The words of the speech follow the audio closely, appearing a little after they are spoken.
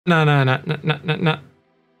No, no, no, no, no, no, no.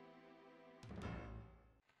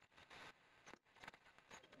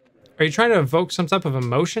 Are you trying to evoke some type of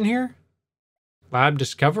emotion here? Lab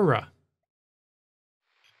Discovera.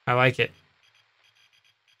 I like it.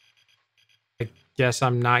 I guess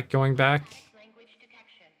I'm not going back. Language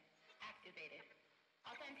detection activated.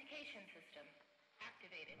 Authentication system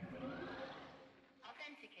activated.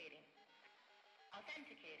 Authenticating.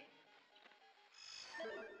 Authenticating.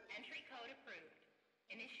 Entry code approved.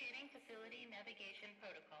 Initiating facility navigation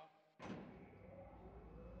protocol.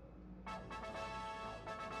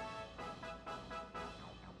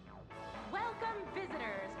 Welcome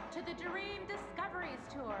visitors to the Dream Discoveries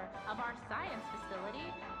tour of our science facility,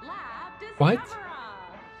 Lab What? Discovera.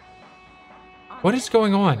 What is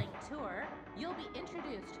going on? Tour, you'll be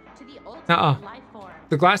introduced to the ultimate life form.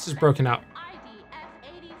 The glass is broken out.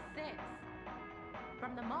 IDF-86.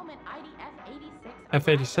 From the moment IDF-86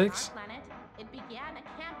 F-86? our planet, it began a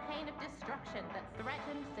campaign of destruction that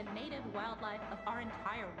threatened the native wildlife of our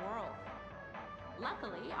entire world.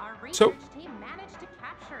 Luckily, our research team managed to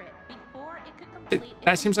capture it before it could complete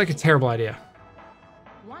that seems like a terrible idea.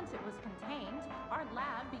 Once it was contained, our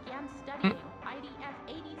lab began studying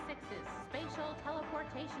IDF-86's spatial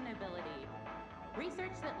teleportation ability.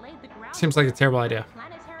 Research that laid the groundwork Seems like a terrible idea. for the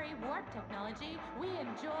planetary warp technology we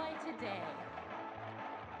enjoy today.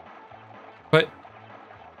 But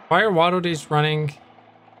why are Waddle Dees running?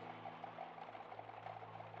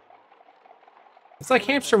 It's like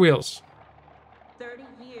hamster wheels. 30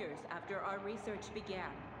 years after our research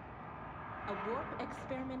began, a warp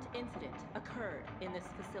experiment incident occurred in this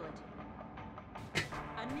facility.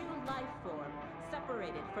 A new life form,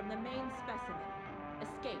 separated from the main specimen,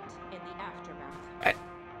 escaped in the aftermath.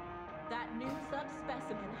 That new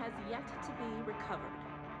subspecimen has yet to be recovered.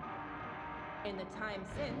 In the time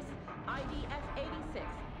since, IDF-86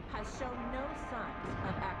 has shown no signs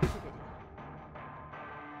of activity.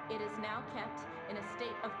 It is now kept in a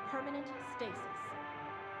state of permanent stasis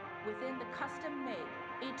within the custom-made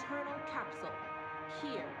eternal capsule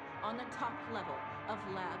here on the top level of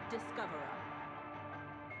Lab Discovera.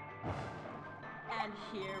 And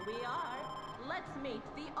here we are. Let's meet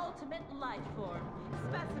the ultimate life form,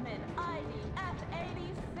 specimen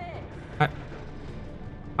IDF-86.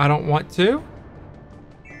 I don't want to.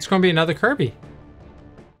 It's going to be another Kirby.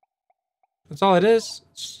 That's all it is.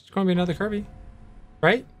 It's going to be another Kirby.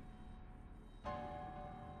 Right?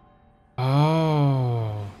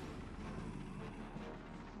 Oh.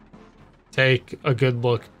 Take a good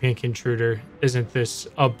look, Pink Intruder. Isn't this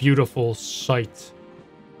a beautiful sight?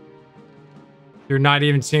 You're not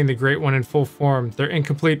even seeing the Great One in full form. They're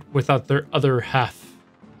incomplete without their other half.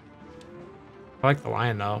 I like the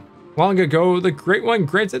lion, though. Long ago, the Great One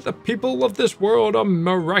granted the people of this world a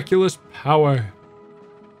miraculous power.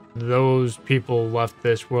 Those people left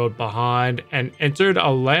this world behind and entered a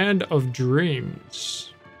land of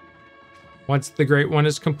dreams. Once the Great One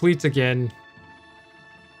is complete again,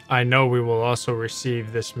 I know we will also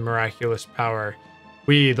receive this miraculous power.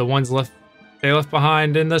 We, the ones they left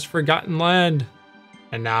behind in this forgotten land.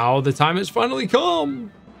 And now the time has finally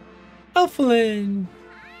come. Elflin.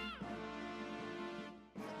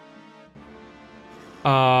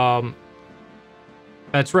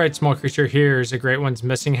 That's right, small creature. Here's a Great One's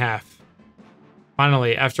missing half.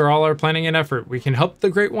 Finally, after all our planning and effort, we can help the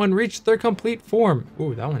Great One reach their complete form.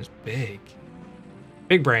 Ooh, that one's big.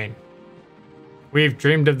 Big brain. We've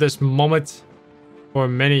dreamed of this moment for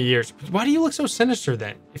many years. Why do you look so sinister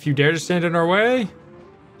then? If you dare to stand in our way,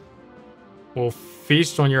 we'll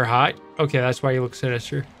feast on your height. Okay, that's why you look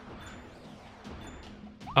sinister.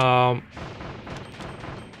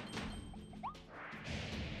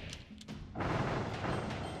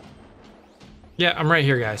 Yeah, I'm right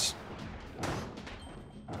here, guys.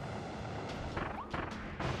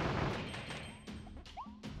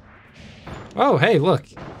 Oh, hey, look.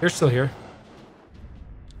 You're still here.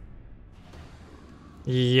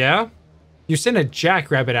 Yeah? You sent a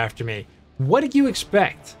jackrabbit after me. What did you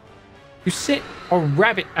expect? You sent a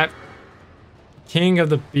rabbit at King of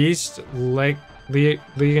the Beast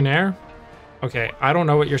Legionnaire? Okay, I don't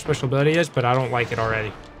know what your special ability is, but I don't like it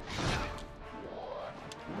already.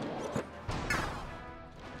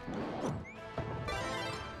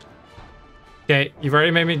 Okay, you've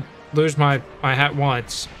already made me lose my hat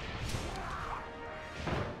once.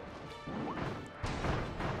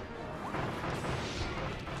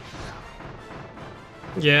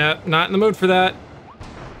 Yeah, not in the mood for that.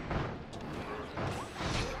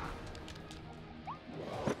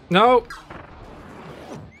 No.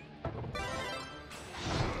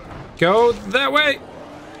 Go that way.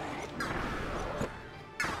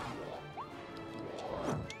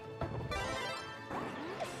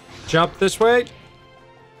 jump this way.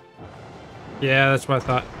 Yeah, that's what I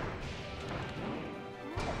thought.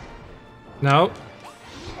 No.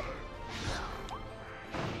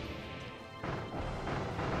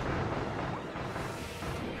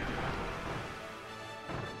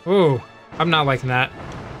 Ooh, I'm not liking that.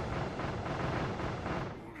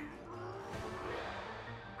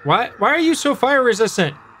 Why are you so fire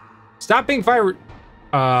resistant? Stop being fire.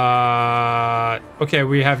 Okay,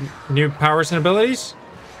 we have new powers and abilities.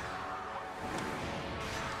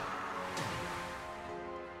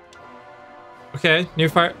 Okay,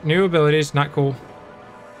 new abilities, not cool.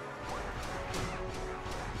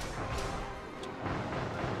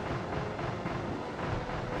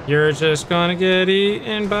 You're just gonna get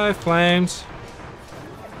eaten by flames.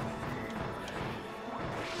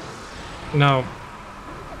 No.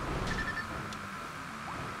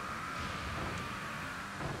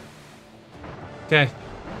 Okay.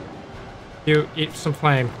 You eat some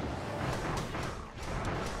flame.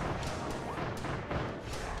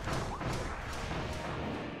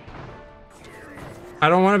 I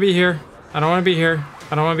don't want to be here. I don't want to be here.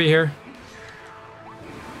 I don't want to be here.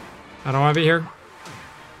 I don't want to be here.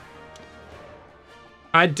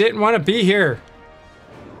 I didn't want to be here.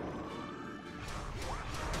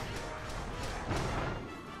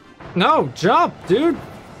 No, jump, dude.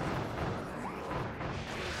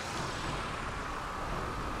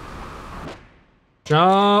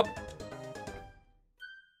 Jump.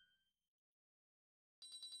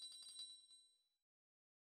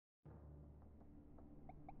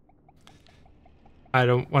 I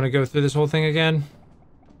don't want to go through this whole thing again.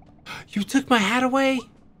 You took my hat away?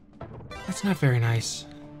 That's not very nice.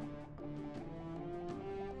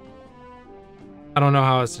 I don't know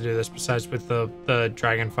how else to do this besides with the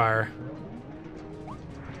dragon fire.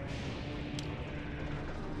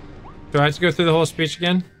 Do I have to go through the whole speech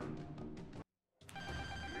again?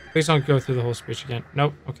 Please don't go through the whole speech again.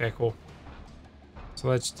 Nope. Okay, cool. So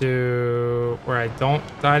let's do where I don't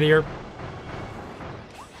die to your...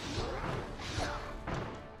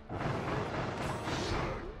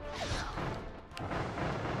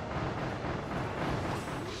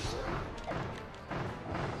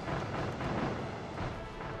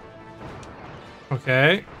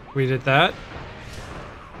 Okay, we did that.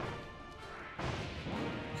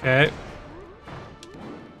 Okay.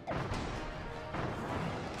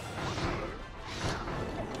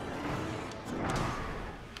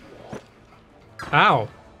 Ow.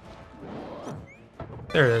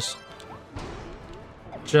 There it is.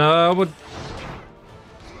 Joe would...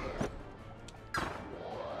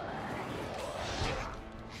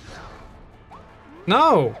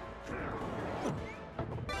 No!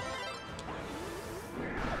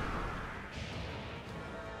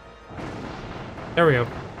 There we go.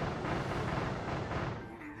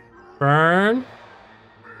 Burn.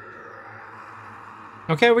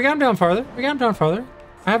 Okay, we got him down farther. We got him down farther.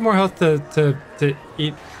 I have more health to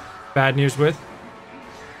eat bad news with.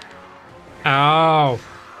 Ow.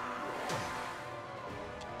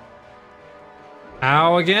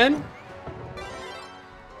 Ow again?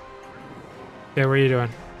 Okay, what are you doing?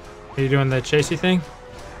 Are you doing the chasey thing?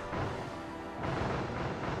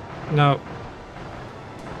 No.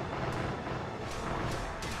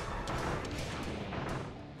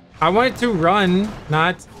 I wanted to run,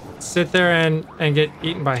 not sit there and get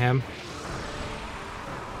eaten by him.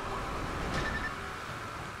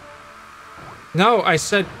 No, I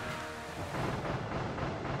said...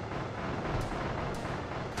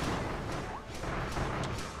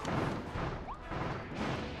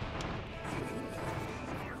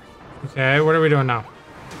 Okay, what are we doing now?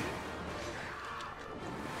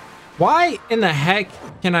 Why in the heck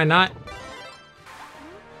can I not...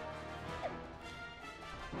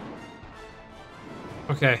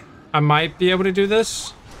 Okay, I might be able to do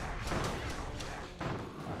this.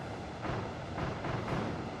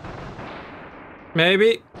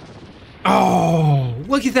 Maybe. Oh,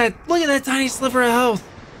 look at that. Look at that tiny sliver of health.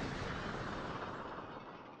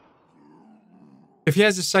 If he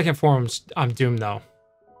has a second form, I'm doomed though.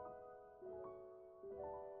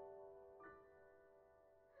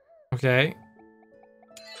 Okay.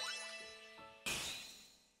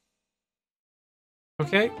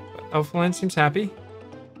 Okay, Elfland seems happy.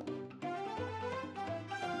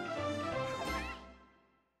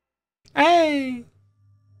 Hey!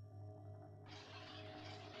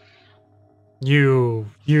 You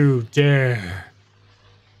dare.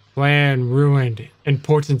 Plan ruined.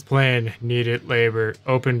 Important plan needed labor.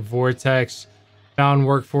 Open vortex. Found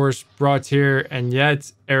workforce brought here, and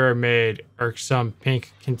yet error made. Irksome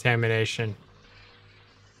pink contamination.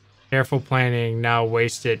 Careful planning now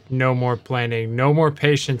wasted. No more planning. No more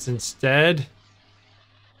patience instead.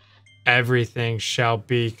 everything shall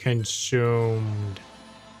be consumed.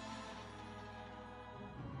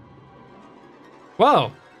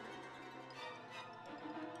 Whoa.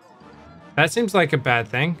 That seems like a bad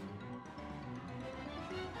thing.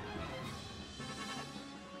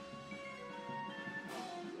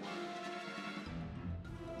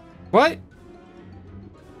 What?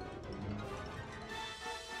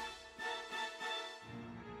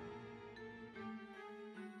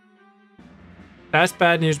 That's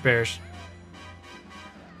bad news, bears.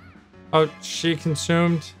 Oh, she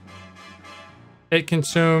consumed. It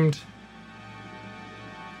consumed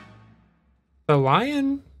the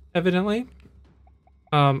lion, evidently.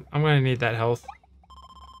 I'm gonna need that health.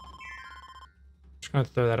 Just gonna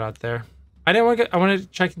throw that out there. I didn't want to. I wanted to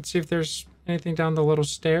check and see if there's anything down the little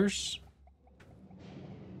stairs.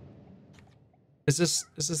 Is this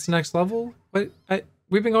the next level? What?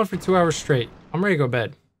 We've been going for 2 hours straight. I'm ready to go to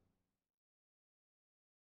bed.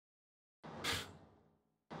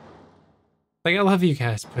 Like, I love you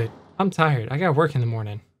guys, but I'm tired. I got work in the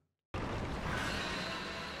morning.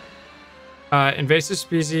 Invasive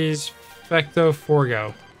species, Fecto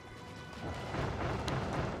Forgo.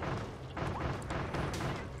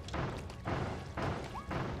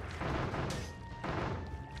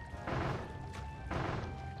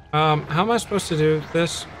 How am I supposed to do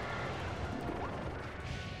this?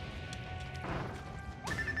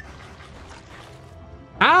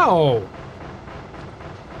 Ow!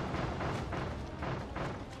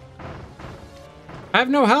 I have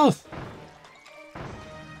no health.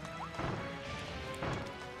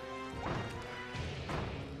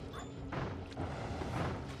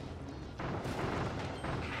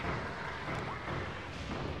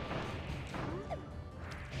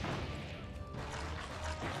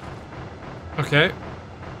 Okay.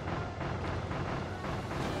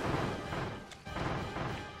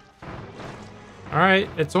 All right,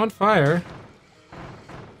 it's on fire.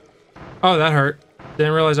 Oh, that hurt.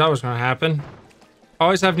 Didn't realize that was going to happen.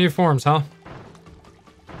 Always have new forms, huh?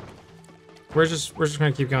 We're just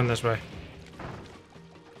going to keep going this way.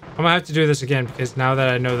 I'm going to have to do this again because now that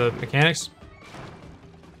I know the mechanics.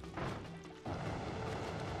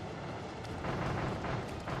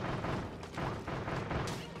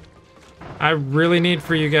 I really need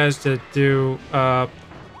for you guys to do,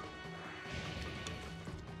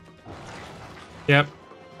 yep.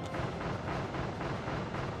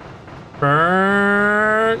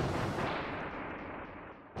 Burn.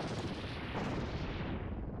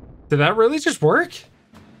 Did that really just work?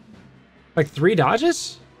 Like 3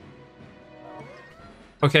 dodges?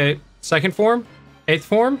 Okay, second form? 8th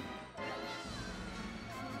form?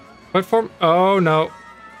 What form? Oh, no.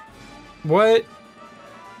 What?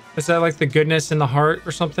 Is that like the goodness in the heart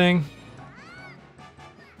or something?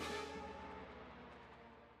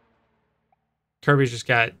 Kirby just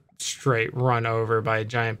got straight run over by a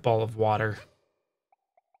giant ball of water.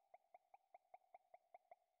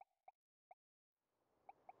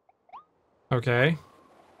 Okay.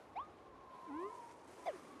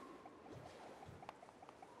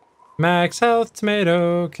 Max health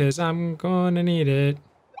tomato, cause I'm gonna need it.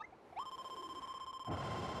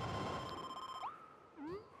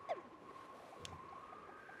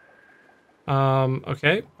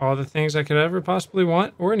 Okay. All the things I could ever possibly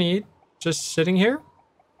want or need, just sitting here.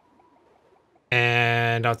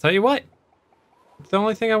 And I'll tell you what. The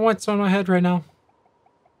only thing I want's on my head right now.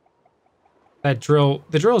 That drill,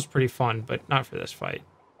 the drill is pretty fun, but not for this fight.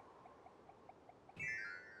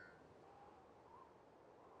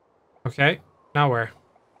 Okay, now where?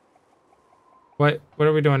 What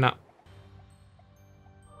are we doing now?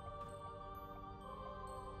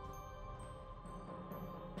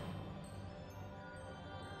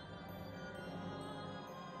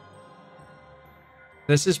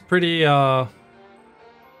 This is pretty, what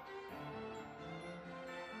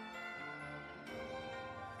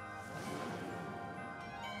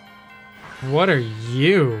are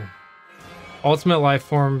you? Ultimate life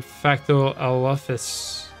form,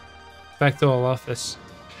 Factoelephus. Factoelephus.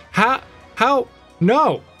 How?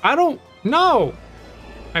 No, I don't know.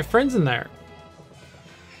 My friend's in there.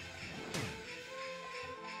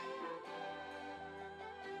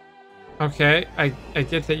 Okay, I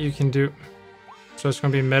get that you can do. So it's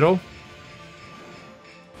gonna be middle.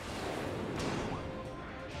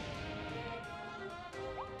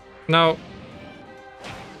 No.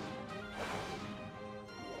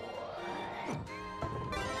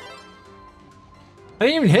 I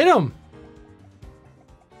didn't even hit him.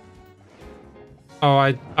 Oh,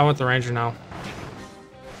 I want the ranger now.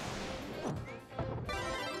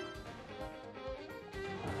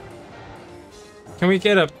 Can we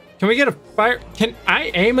get a fire? Can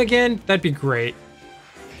I aim again? That'd be great.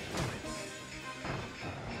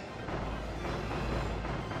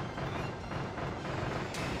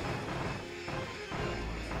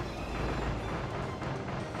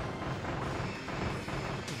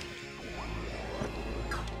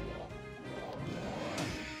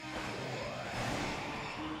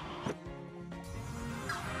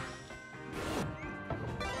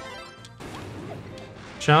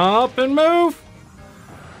 Jump and move.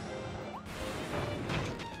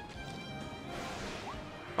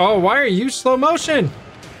 Oh, why are you slow motion?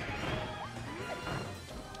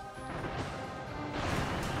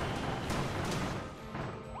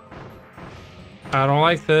 I don't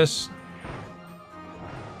like this.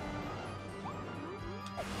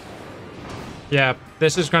 Yeah,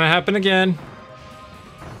 this is gonna happen again.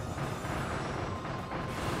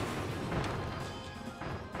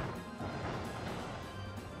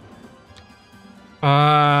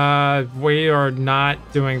 We are not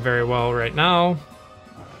doing very well right now.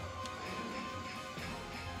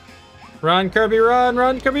 Run, Kirby, run!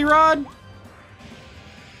 Run, Kirby, run!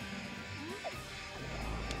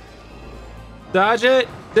 Dodge it!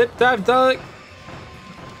 Dip, dive, duck!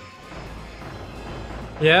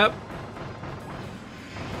 Yep.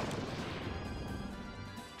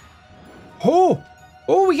 Oh!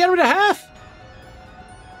 Oh, we got him to half!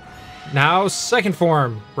 Now, second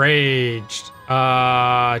form. Raged.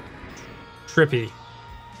 Trippy.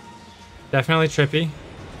 Definitely trippy.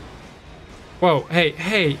 Whoa, hey,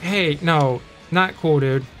 hey, hey, no. Not cool,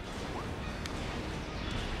 dude.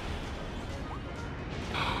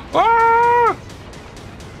 Ah!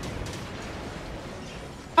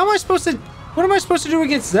 How am I supposed to... What am I supposed to do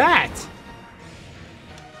against that?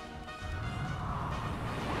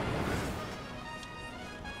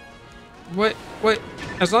 What? What?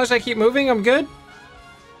 As long as I keep moving, I'm good?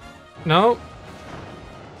 No.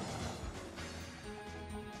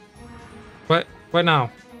 What? What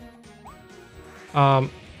now?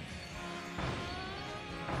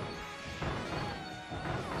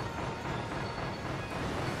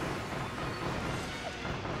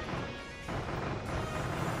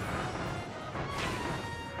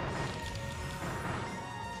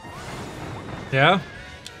 Yeah?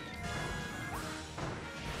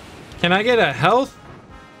 Can I get a health?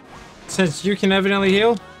 Since you can evidently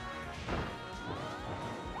heal?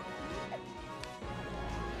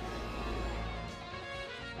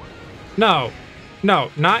 No.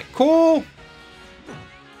 No, not cool.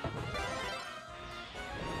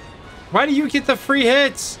 Why do you get the free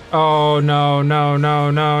hits? Oh, no, no,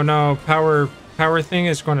 no, no, no. Power thing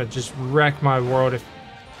is going to just wreck my world if...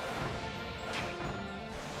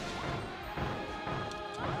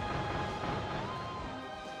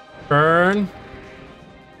 Burn.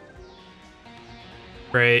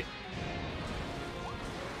 Great.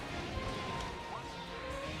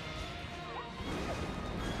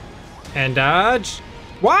 And dodge.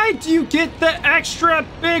 Why do you get the extra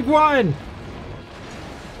big one?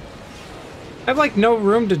 I have like no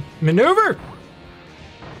room to maneuver.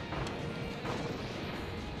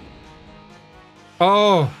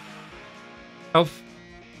 Oh.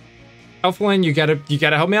 Elflin, you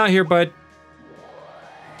gotta help me out here, bud.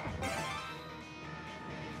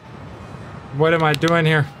 What am I doing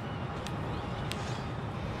here?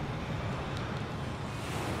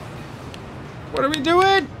 What are we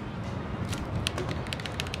doing?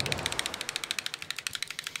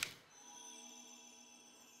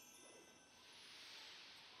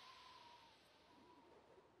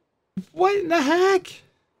 What in the heck?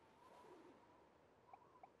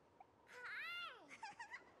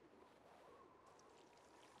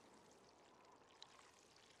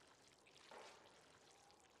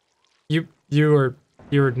 You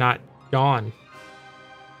were not gone.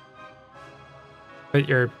 But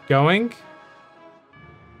you're going?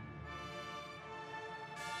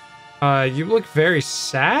 You look very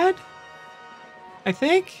sad, I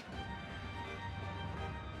think.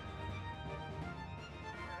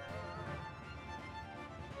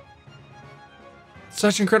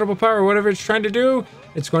 Such incredible power, whatever it's trying to do,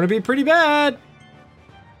 it's going to be pretty bad.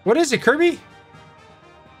 What is it, Kirby?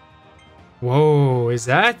 Whoa, is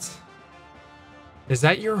that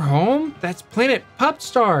your home? That's planet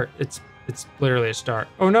Popstar. It's literally a star.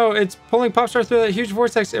 Oh no, it's pulling Popstar through that huge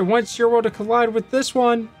vortex and wants your world to collide with this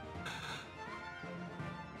one.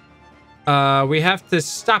 We have to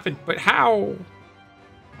stop it, but how?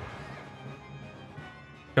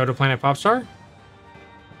 Go to planet Popstar?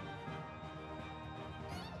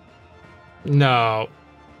 No.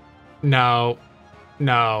 No.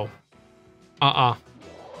 No.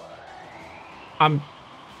 I'm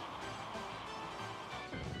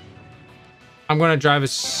gonna drive a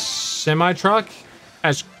semi-truck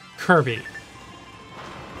as Kirby.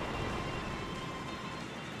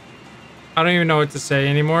 I don't even know what to say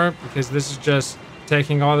anymore because this is just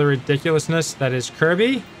taking all the ridiculousness that is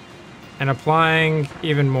Kirby and applying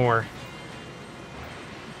even more.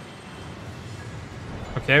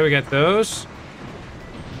 Okay, we got those.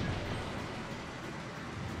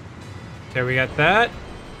 Okay, we got that.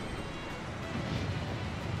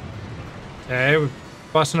 Okay,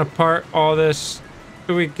 busting apart all this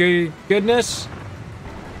goodness.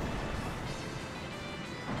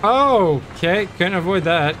 Oh, okay. Couldn't avoid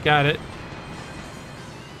that. Got it.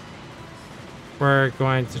 We're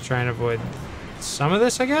going to try and avoid some of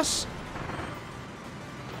this, I guess.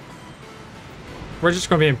 We're just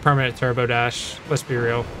going to be in permanent turbo dash. Let's be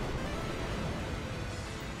real.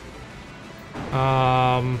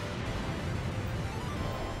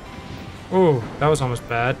 Ooh, that was almost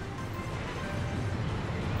bad.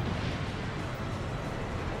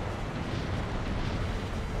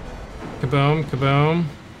 Kaboom, kaboom.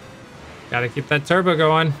 Gotta keep that turbo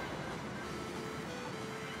going.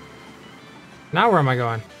 Now where am I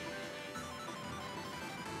going?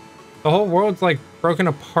 The whole world's like broken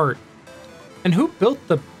apart. And who built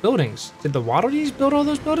the buildings? Did the Waddle Dees build all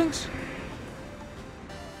those buildings?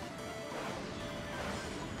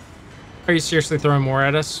 Are you seriously throwing more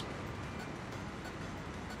at us?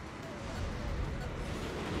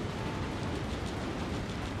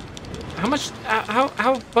 How much do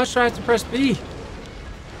I have to press B?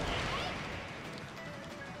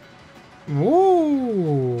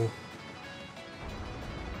 Woo!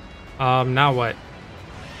 Now what?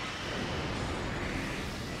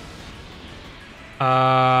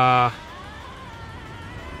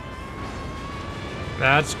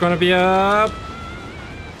 That's gonna be a...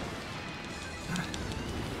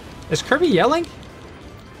 Is Kirby yelling?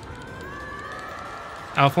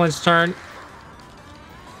 Alphalin's turn.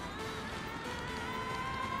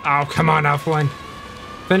 Oh, come on, Alphalin.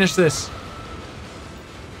 Finish this.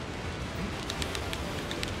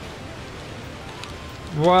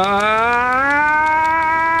 What?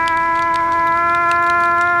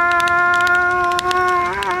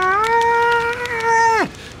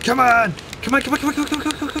 Come on! Come on, come on, come on, come on, come on,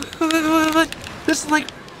 come on, come on, come on. This is like...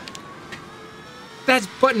 That's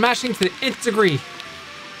button mashing to the nth degree.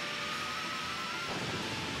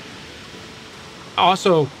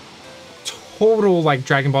 Also, total like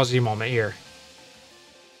Dragon Ball Z moment here.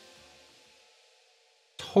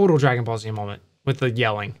 Total Dragon Ball Z moment with the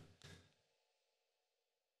yelling.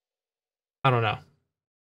 I don't know.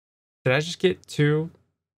 Did I just get two?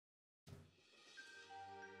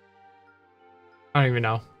 I don't even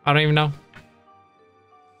know. I don't even know.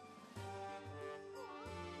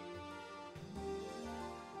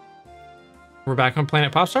 We're back on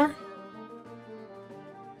Planet Popstar?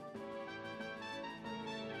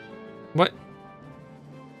 What?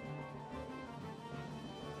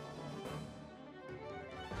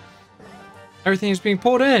 Everything is being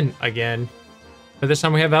pulled in again. But this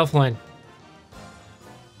time we have Elflin.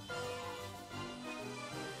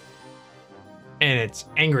 And it's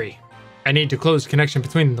angry. I need to close connection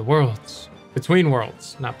between the worlds. Between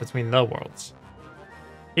worlds, not between the worlds.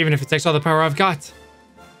 Even if it takes all the power I've got.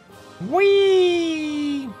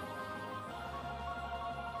 Whee!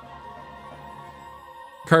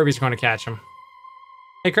 Kirby's going to catch him.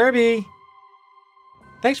 Hey, Kirby!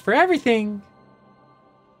 Thanks for everything!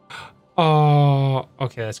 Oh,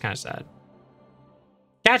 okay, that's kind of sad.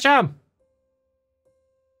 Catch him!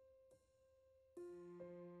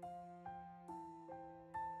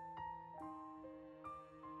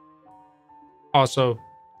 Also,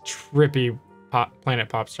 trippy Planet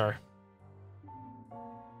Popstar.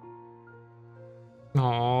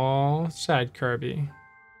 Aww, sad Kirby.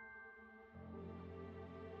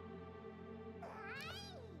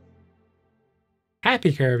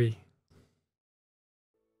 Happy Kirby.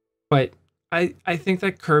 But I think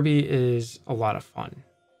that Kirby is a lot of fun.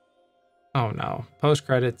 Oh no. Post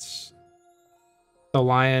credits. The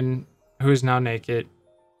lion who is now naked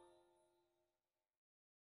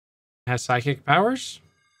has psychic powers.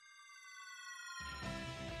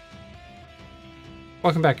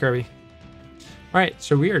 Welcome back, Kirby. Alright,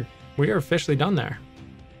 so we are officially done there.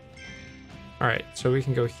 Alright, so we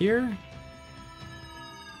can go here.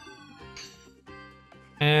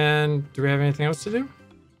 And do we have anything else to do?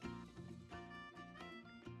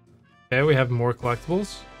 Okay, we have more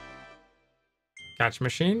collectibles. Gotcha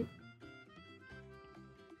machine.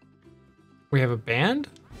 We have a band.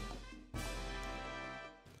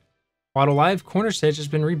 Waddle Live corner stage has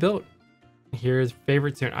been rebuilt. Here's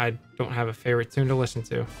favorite tune. I don't have a favorite tune to listen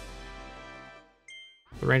to.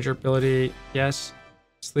 The Ranger ability, yes.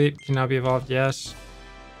 Sleep can now be evolved, yes.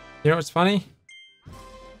 You know what's funny?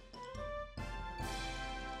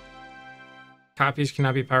 Copies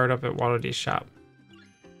cannot be powered up at Waddle Dee's shop.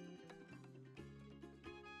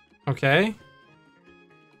 Okay.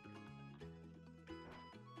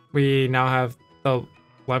 We now have the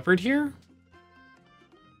leopard here.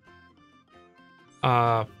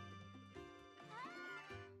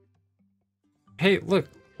 Hey, look.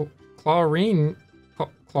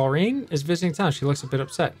 Chlorine is visiting town. She looks a bit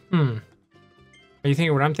upset. Are you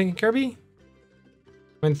thinking what I'm thinking, Kirby?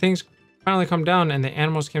 When things finally calmed down and the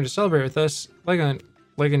animals came to celebrate with us,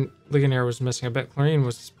 Ligonier was missing a bit. Chlorine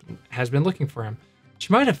has been looking for him.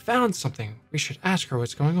 She might have found something. We should ask her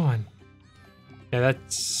what's going on. Yeah, that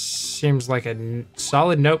seems like a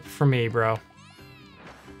solid nope for me, bro.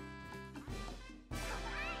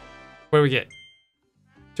 What do we get?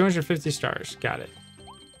 250 stars. Got it.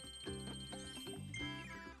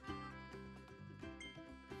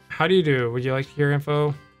 How do you do? Would you like to hear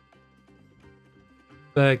info?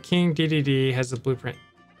 The King DDD has the blueprint.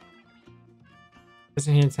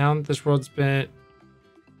 Isn't he in town? This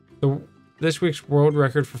week's world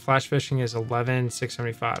record for flash fishing is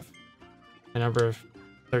 11,675. A number of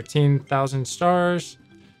 13,000 stars.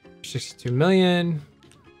 62 million.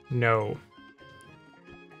 No.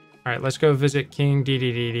 All right, let's go visit King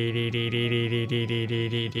DDD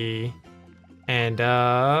and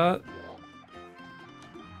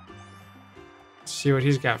see what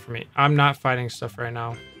he's got for me. I'm not fighting stuff right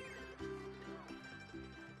now.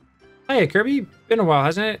 Hey, Kirby. Been a while,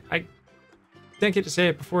 hasn't it? I didn't get to say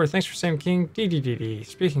it before. Thanks for saying King DDD.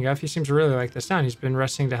 Speaking of, he seems to really like this town. He's been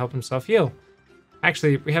resting to help himself heal.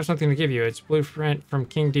 Actually, we have something to give you. It's a blueprint from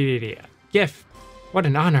King DDD. Gift. What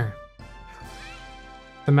an honor.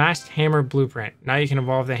 The masked hammer blueprint. Now you can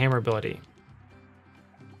evolve the hammer ability.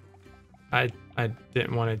 I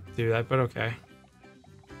didn't want to do that, but okay.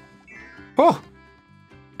 Oh!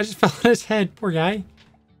 I just fell on his head. Poor guy.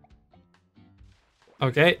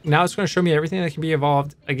 Okay, now it's going to show me everything that can be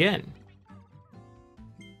evolved again.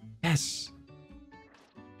 Yes.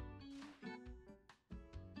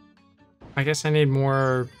 I guess I need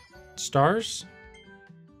more stars.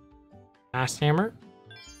 Masked hammer.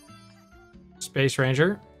 Space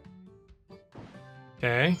Ranger.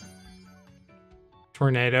 Okay.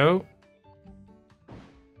 Tornado.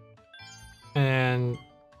 And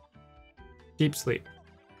Deep Sleep.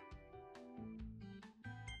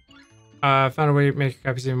 I found a way to make your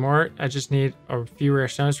copies even more. I just need a few rare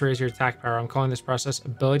stones to raise your attack power. I'm calling this process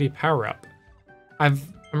Ability Power Up. I'm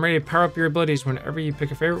ready to power up your abilities. Whenever you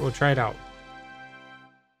pick a favorite, we'll try it out.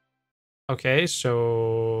 Okay,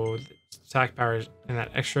 so attack power and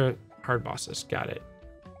that extra hard bosses. Got it.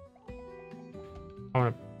 I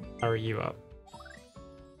want to power you up.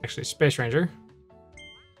 Actually, Space Ranger.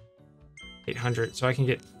 800, so I can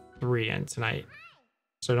get 3 in tonight.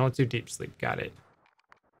 So don't do Deep Sleep. Got it.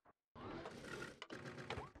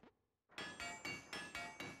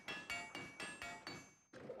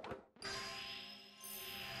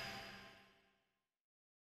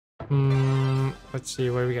 Let's see,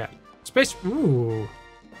 what do we got? Space. Ooh.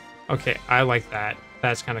 Okay, I like that.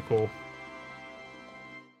 That's kind of cool.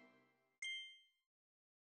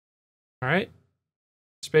 All right.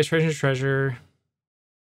 Space Ranger treasure.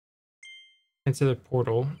 Into the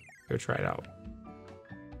portal. Go try it out.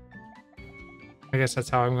 I guess that's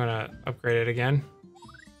how I'm gonna upgrade it again.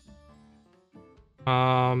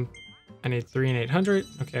 I need 3 and 800.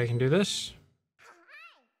 Okay, I can do this.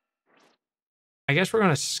 I guess we're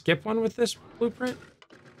gonna skip one with this blueprint.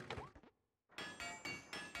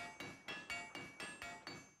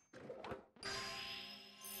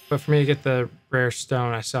 But for me to get the rare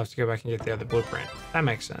stone, I still have to go back and get the other blueprint. That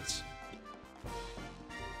makes sense.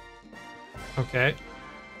 Okay.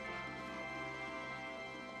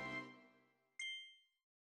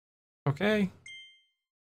 Okay.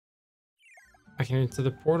 I can get to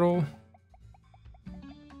the portal.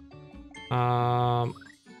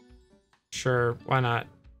 Sure, why not?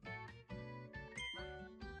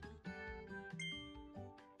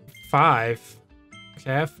 5.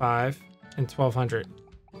 Okay, I have 5 and 1200.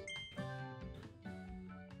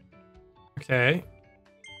 Okay.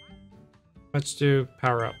 Let's do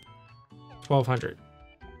power up. 1200.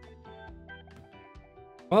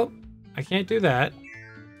 Well, I can't do that.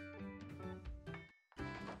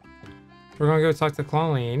 We're gonna go talk to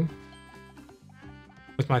Clawleen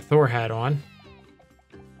with my Thor hat on.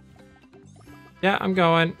 Yeah, I'm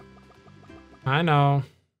going. I know.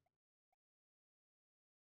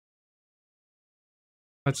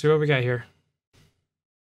 Let's see what we got here.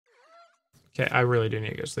 Okay, I really do need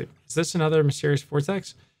to go sleep. Is this another mysterious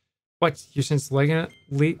vortex? What, you sense Legionnaire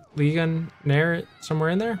somewhere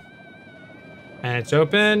in there? And it's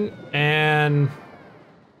open, and...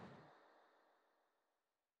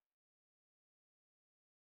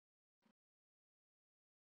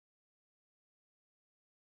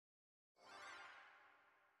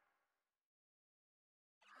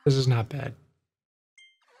 this is not bad.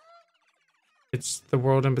 It's the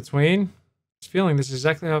world in between. This feeling, this is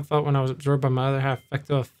exactly how I felt when I was absorbed by my other half,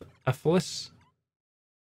 Ectophilis.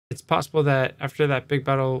 It's possible that after that big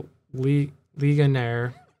battle,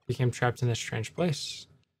 Legionnaire became trapped in this strange place.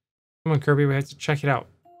 Come on, Kirby, we have to check it out.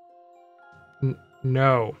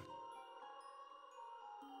 No.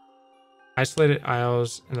 Isolated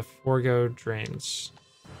isles and the Forgo drains.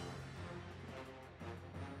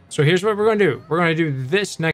 So here's what we're going to do. We're going to do this next.